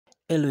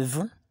Hello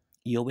everyone,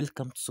 you're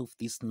welcome to solve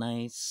this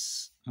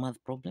nice math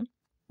problem,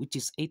 which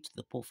is 8 to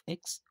the power of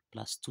x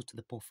plus 2 to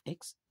the power of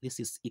x. This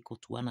is equal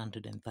to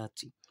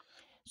 130.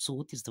 So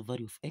what is the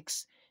value of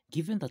x?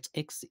 Given that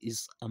x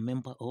is a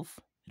member of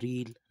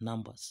real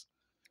numbers.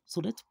 So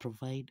let's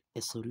provide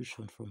a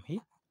solution from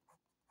here.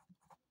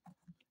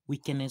 We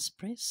can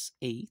express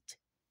 8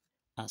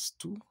 as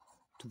 2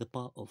 to the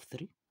power of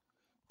 3,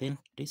 then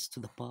raised to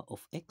the power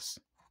of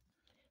x,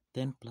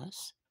 then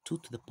plus 2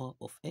 to the power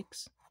of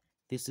x.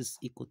 This is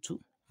equal to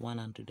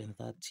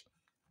 130.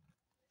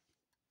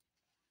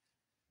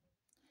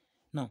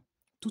 Now,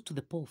 2 to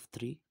the power of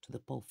 3 to the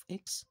power of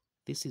x,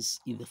 this is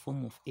in the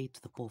form of a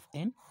to the power of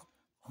n,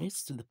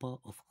 raised to the power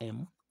of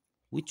m,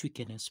 which we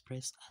can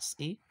express as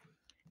a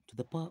to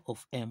the power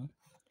of m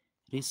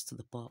raised to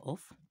the power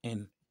of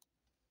n.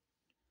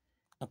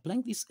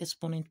 Applying this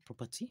exponent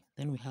property,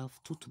 then we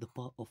have 2 to the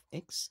power of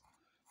x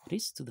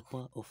raised to the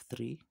power of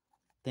 3,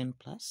 then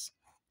plus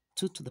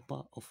 2 to the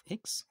power of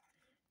x.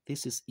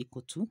 This is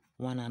equal to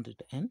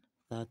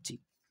 130.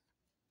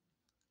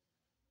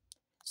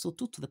 So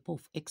 2 to the power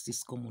of x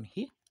is common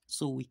here,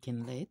 so we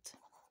can let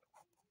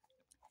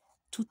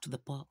 2 to the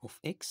power of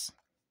x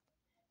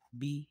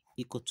be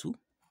equal to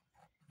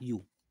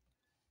u.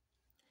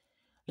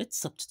 Let's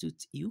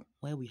substitute u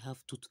where we have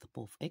 2 to the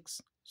power of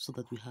x, so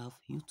that we have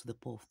u to the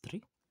power of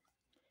 3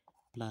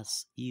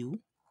 plus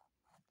u.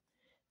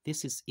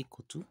 This is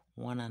equal to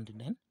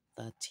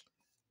 130.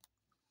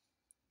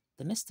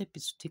 The next step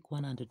is to take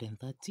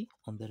 130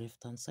 on the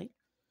left hand side,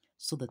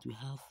 so that we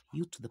have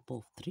u to the power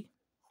of 3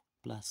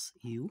 plus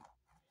u.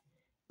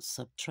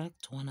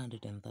 Subtract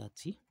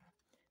 130.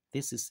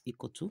 This is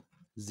equal to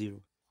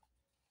 0.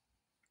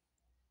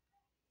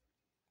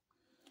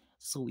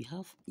 So we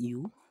have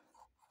u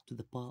to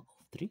the power of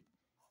 3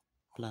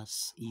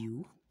 plus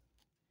u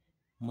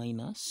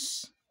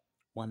minus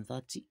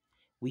 130.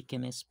 We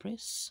can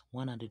express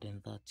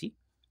 130.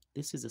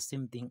 This is the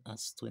same thing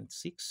as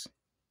 26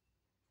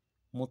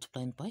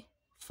 multiplied by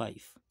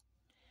 5.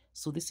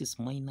 So this is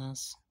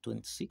minus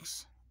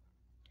 26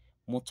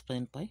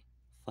 multiplied by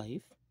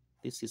 5.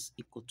 This is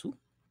equal to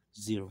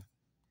 0.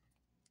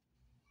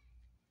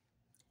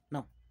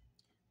 Now,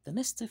 the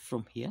next step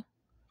from here,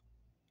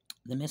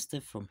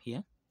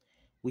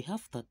 we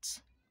have that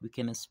we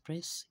can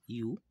express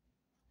u.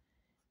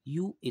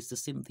 U is the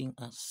same thing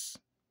as,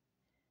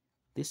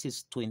 this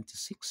is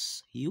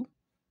 26u,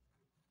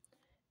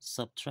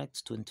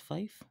 subtract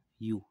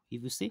 25u.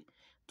 If you say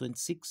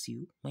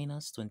 26u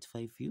minus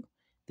 25u,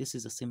 this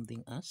is the same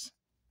thing as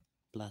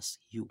plus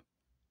u.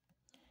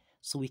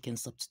 So we can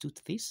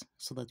substitute this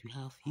so that we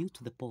have u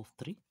to the power of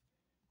 3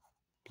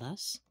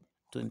 plus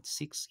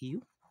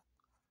 26u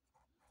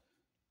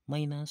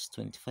minus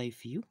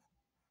 25u,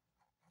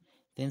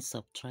 then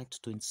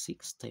subtract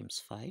 26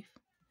 times 5.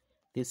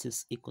 This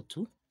is equal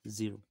to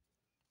 0.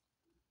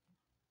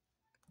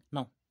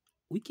 Now,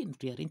 we can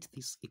rearrange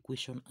this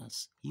equation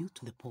as u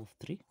to the power of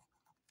 3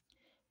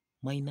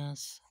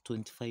 minus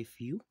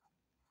 25u,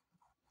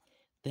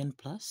 then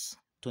plus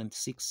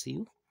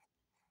 26u,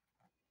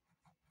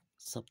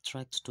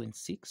 subtract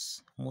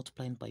 26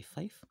 multiplied by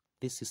 5.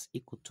 This is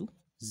equal to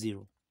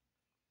 0.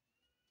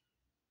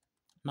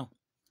 Now,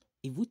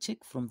 if we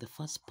check from the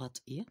first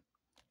part here,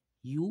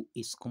 u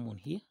is common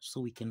here, so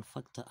we can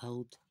factor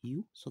out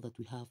u so that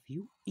we have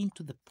u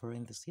into the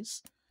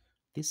parentheses.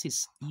 This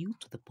is u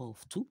to the power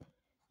of 2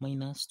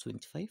 minus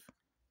 25,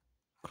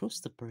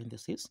 cross the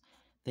parentheses,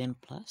 then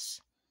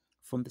plus.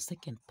 From the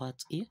second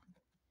part here,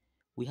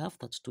 we have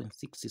that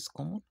 26 is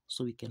common,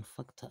 so we can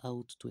factor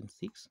out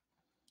 26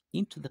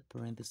 into the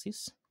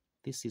parentheses.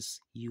 This is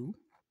u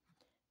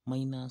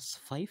minus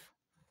 5.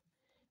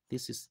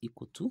 This is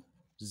equal to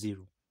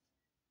 0.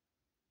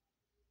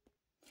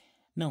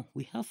 Now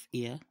we have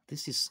here,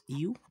 this is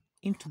u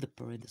into the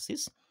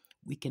parentheses.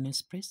 We can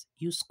express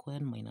u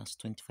squared minus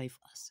 25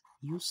 as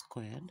u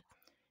squared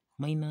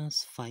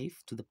minus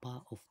 5 to the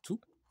power of 2,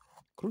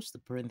 cross the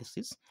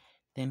parentheses,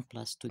 then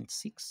plus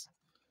 26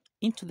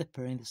 into the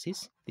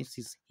parentheses. This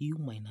is u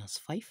minus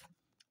 5.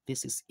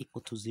 This is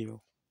equal to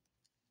 0.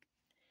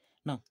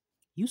 Now,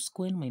 u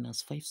squared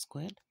minus 5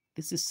 squared,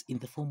 this is in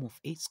the form of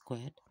a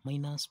squared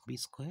minus b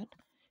squared,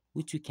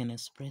 which we can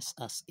express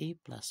as a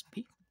plus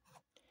b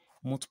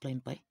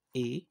multiplied by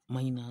a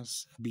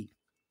minus b.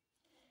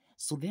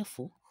 So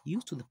therefore,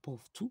 u to the power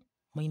of 2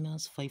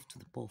 minus 5 to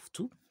the power of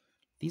 2,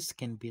 this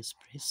can be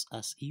expressed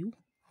as u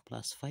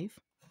plus 5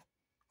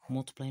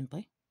 multiplied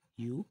by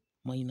u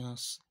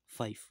minus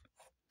 5.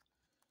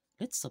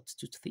 Let's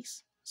substitute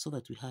this so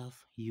that we have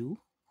u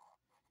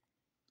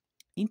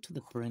into the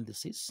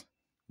parentheses.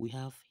 We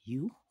have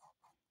u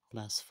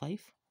plus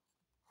 5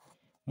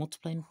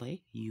 multiplied by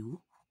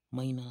u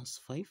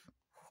minus 5,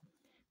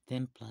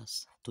 then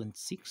plus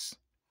 26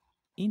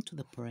 into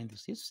the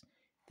parentheses.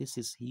 This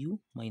is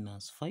u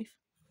minus 5,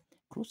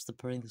 cross the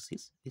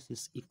parentheses. This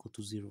is equal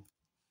to 0.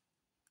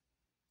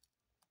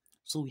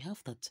 So we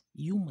have that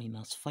u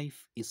minus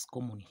 5 is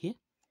common here,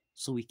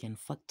 so we can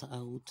factor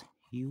out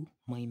u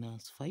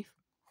minus 5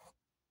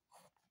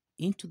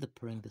 into the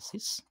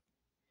parentheses.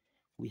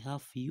 We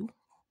have u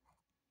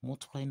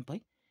multiplying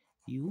by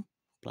u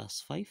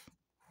plus 5,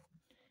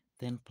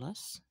 then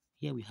plus,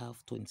 here we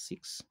have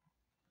 26,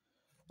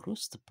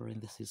 cross the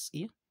parenthesis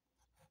here,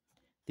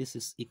 this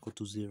is equal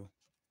to 0.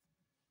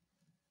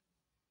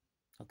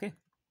 Okay,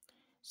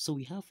 so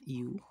we have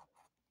u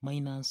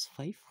minus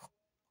 5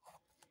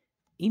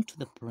 into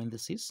the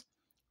parenthesis,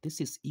 this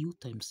is u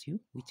times u,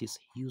 which is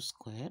u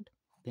squared,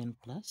 then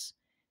plus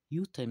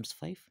u times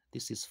 5,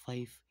 this is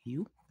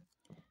 5u,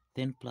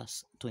 then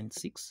plus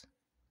 26,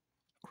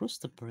 cross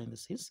the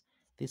parenthesis,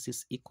 this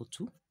is equal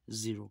to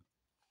 0.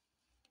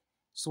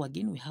 So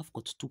again, we have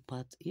got two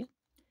parts here.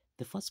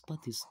 The first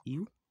part is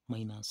u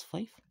minus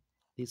 5,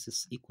 this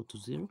is equal to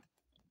 0.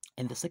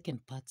 And the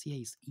second part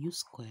here is u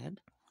squared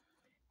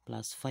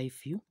plus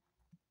 5u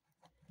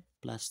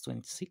plus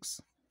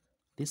 26,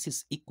 this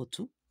is equal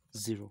to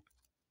 0.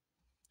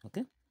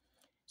 Okay,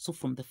 so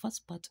from the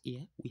first part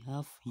here, we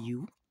have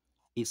u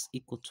is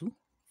equal to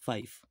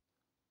 5.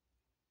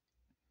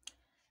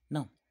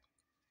 Now,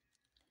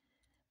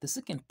 the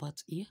second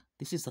part here,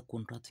 this is a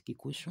quadratic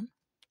equation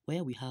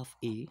where we have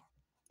a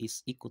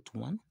is equal to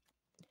 1,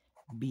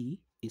 b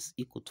is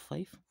equal to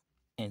 5,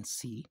 and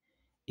c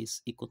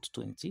is equal to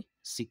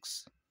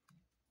 26.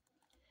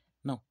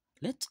 Now,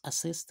 let's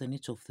assess the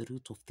nature of the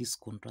root of this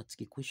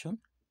quadratic equation.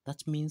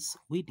 That means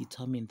we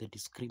determine the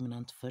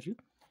discriminant value,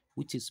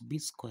 which is b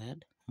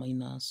squared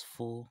minus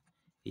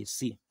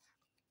 4ac.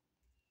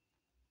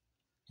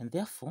 And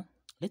therefore,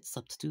 let's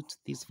substitute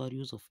these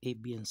values of a,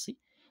 b, and c.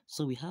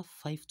 So we have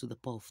 5 to the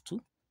power of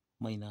 2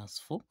 minus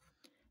 4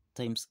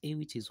 times a,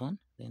 which is 1,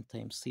 then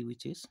times c,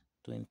 which is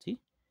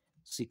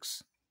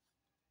 26.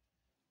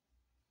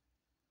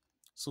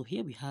 So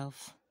here we have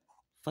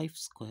 5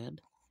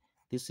 squared,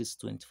 this is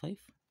 25,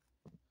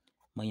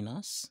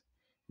 minus,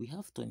 we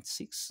have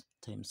 26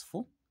 times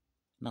 4.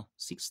 Now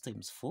 6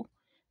 times 4,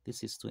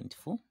 this is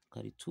 24,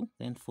 carry 2,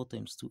 then 4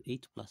 times 2,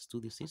 8 plus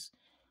 2, this is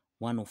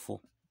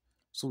 104.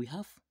 So we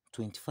have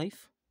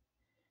 25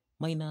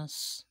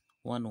 minus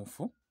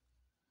 104,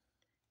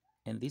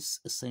 and this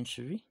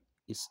essentially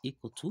is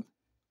equal to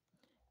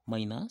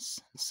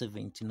minus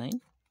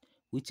 79,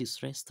 which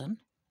is less than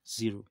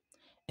 0.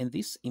 And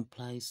this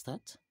implies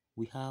that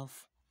we have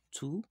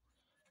two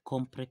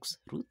complex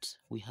roots.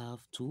 We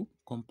have two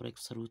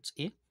complex roots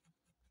here.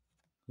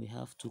 We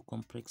have two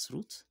complex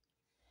roots.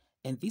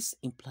 And this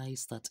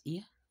implies that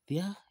here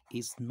there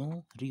is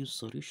no real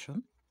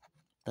solution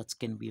that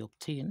can be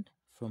obtained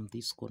from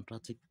this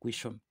quadratic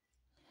equation.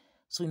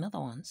 So in other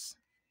words,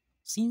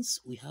 since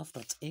we have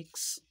that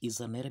x is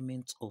an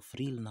element of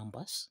real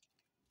numbers,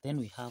 then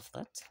we have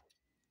that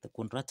the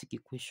quadratic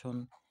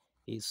equation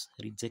is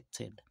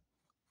rejected.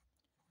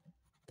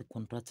 The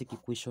quadratic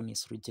equation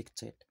is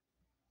rejected.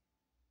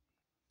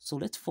 So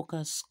let's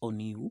focus on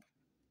u,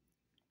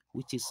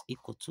 which is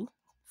equal to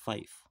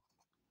 5.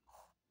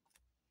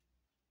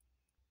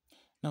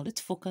 Now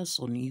let's focus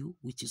on u,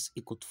 which is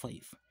equal to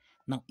 5.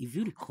 Now, if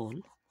you recall,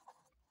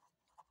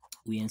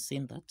 we are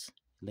saying that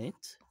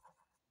let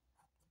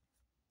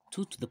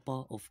 2 to the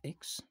power of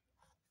x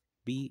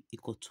be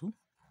equal to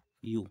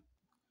u.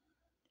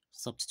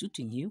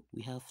 Substituting u,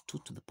 we have 2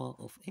 to the power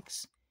of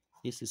x.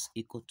 This is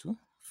equal to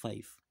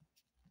 5.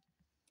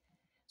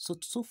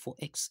 So for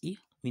x here,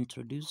 we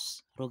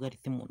introduce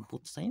logarithm on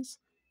both sides.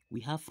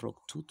 We have log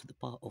 2 to the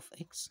power of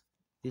x.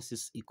 This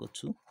is equal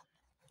to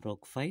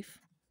log 5.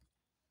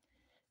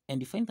 And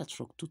define that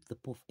log 2 to the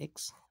power of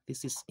x.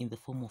 This is in the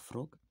form of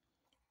log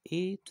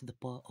a to the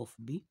power of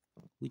b,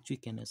 which we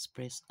can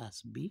express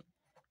as b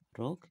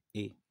log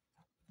a.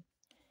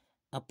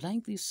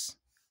 Applying this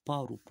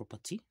power rule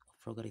property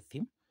of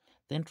logarithm,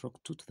 then log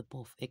 2 to the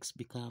power of x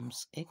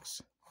becomes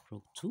x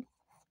log 2.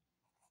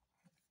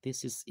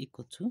 This is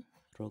equal to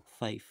log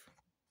 5.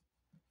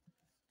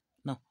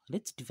 Now,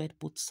 let's divide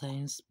both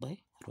sides by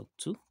log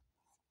 2.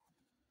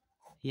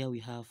 Here we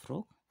have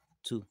log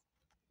 2.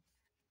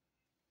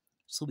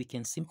 So we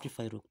can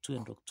simplify log 2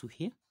 and log 2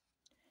 here,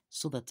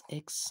 so that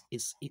x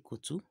is equal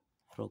to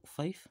log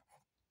 5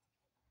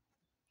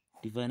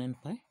 divided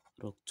by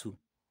log 2.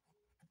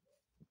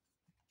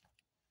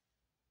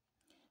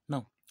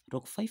 Now,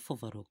 log 5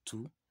 over log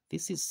 2,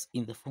 this is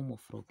in the form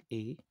of log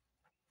a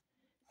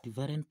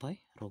divided by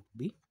log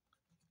b,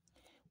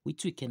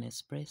 which we can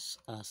express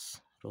as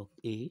log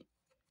a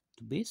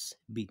to base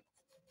b.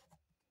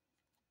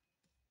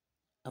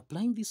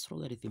 Applying this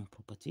logarithm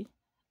property,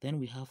 then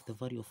we have the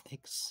value of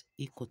x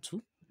equal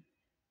to,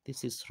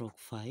 this is log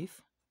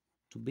 5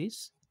 to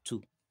base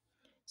 2.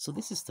 So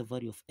this is the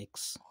value of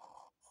x.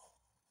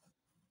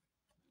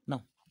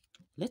 Now,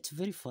 let's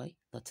verify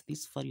that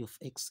this value of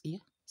x here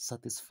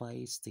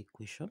satisfies the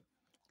equation.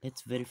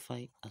 Let's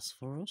verify as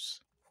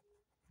follows.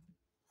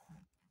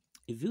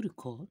 If you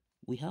recall,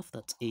 we have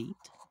that 8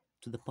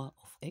 to the power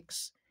of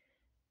x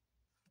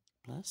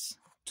plus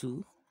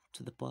 2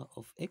 to the power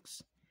of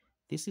x.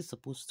 This is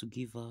supposed to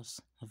give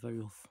us a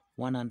value of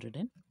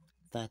 130.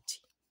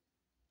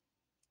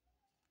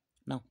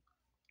 Now,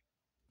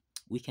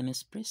 we can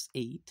express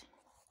 8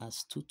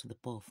 as 2 to the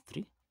power of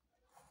 3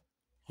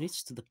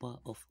 raised to the power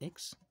of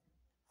x,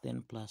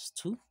 then plus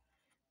 2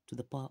 to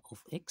the power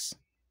of x,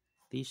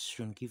 This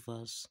should give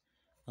us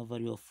a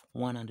value of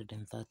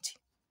 130.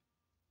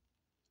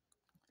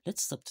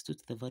 Let's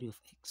substitute the value of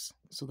x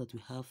so that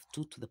we have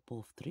 2 to the power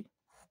of 3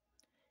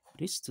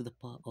 raised to the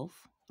power of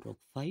log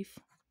 5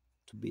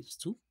 to base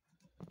 2,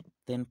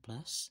 then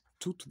plus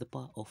 2 to the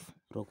power of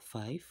log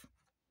 5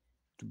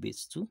 to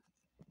base 2.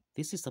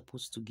 This is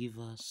supposed to give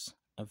us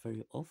a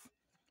value of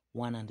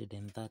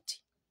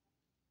 130.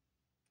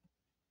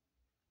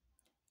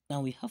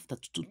 Now we have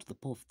that 2 to the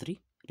power of 3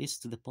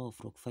 raised to the power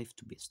of log 5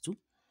 to base 2.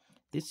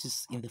 This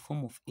is in the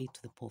form of a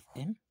to the power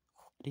of n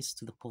raised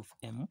to the power of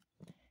m,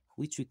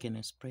 which we can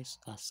express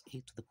as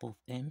a to the power of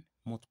n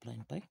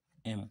multiplied by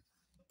m.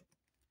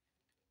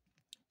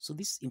 So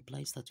this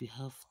implies that we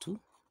have 2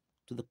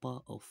 to the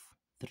power of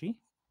 3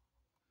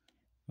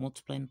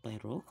 multiplied by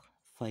log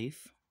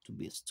 5 to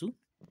base 2,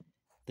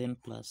 then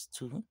plus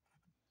 2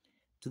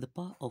 to the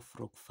power of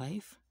log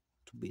 5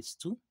 to base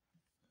 2.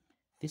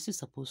 This is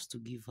supposed to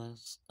give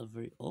us a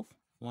value of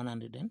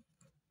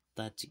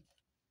 130.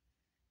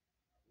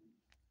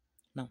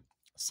 Now,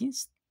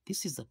 since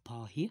this is the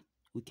power here,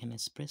 we can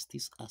express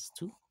this as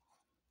 2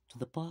 to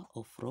the power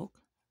of log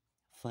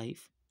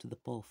 5 to the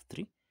power of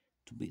 3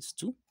 to base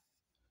 2,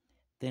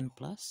 then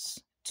plus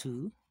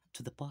 2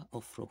 to the power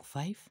of log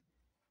 5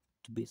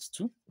 to base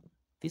 2.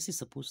 This is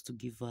supposed to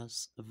give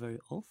us a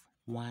value of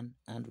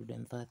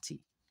 130.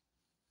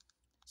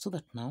 So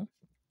that now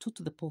 2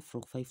 to the power of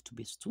log 5 to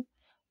base 2,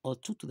 or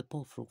 2 to the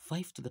power of log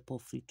 5 to the power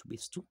of 3 to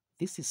base 2,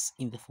 this is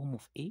in the form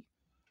of a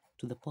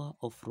to the power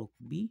of log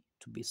b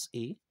to base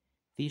a.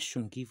 This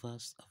should give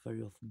us a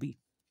value of b.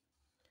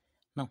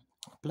 Now,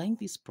 applying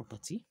this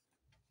property,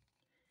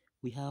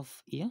 we have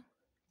here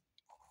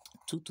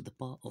 2 to the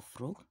power of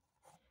log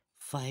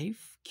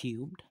 5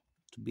 cubed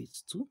to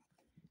base 2.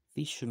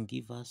 This should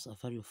give us a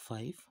value of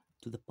 5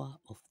 to the power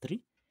of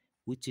 3,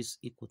 which is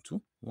equal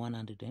to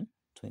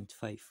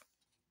 125.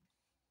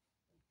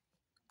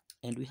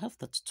 And we have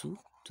that 2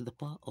 to the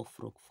power of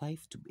log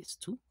 5 to base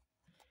 2.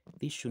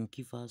 This should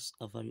give us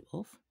a value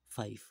of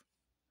 5.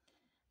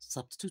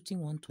 Substituting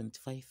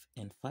 125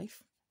 and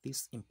 5,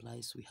 this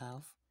implies we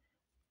have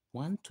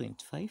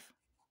 125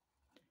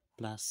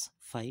 plus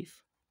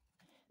 5.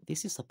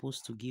 This is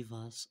supposed to give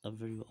us a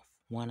value of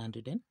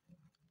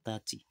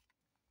 130.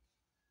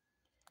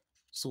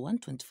 So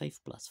 125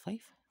 plus 5,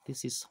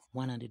 this is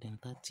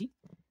 130,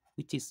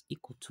 which is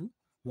equal to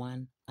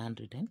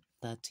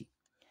 130.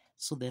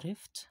 So the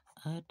left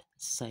hand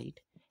side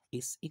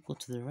is equal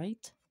to the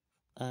right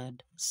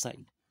hand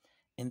side.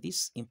 And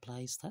this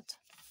implies that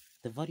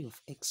the value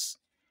of x,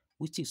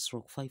 which is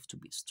log 5 to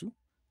base 2,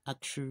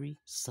 actually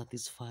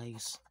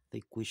satisfies the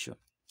equation.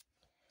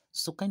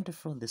 So kindly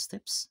follow the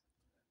steps,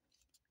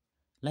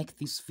 like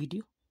this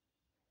video,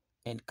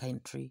 and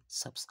kindly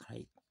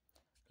subscribe.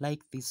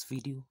 Like this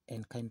video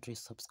and kindly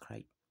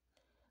subscribe.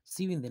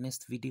 See you in the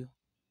next video.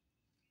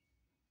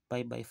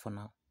 Bye bye for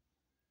now.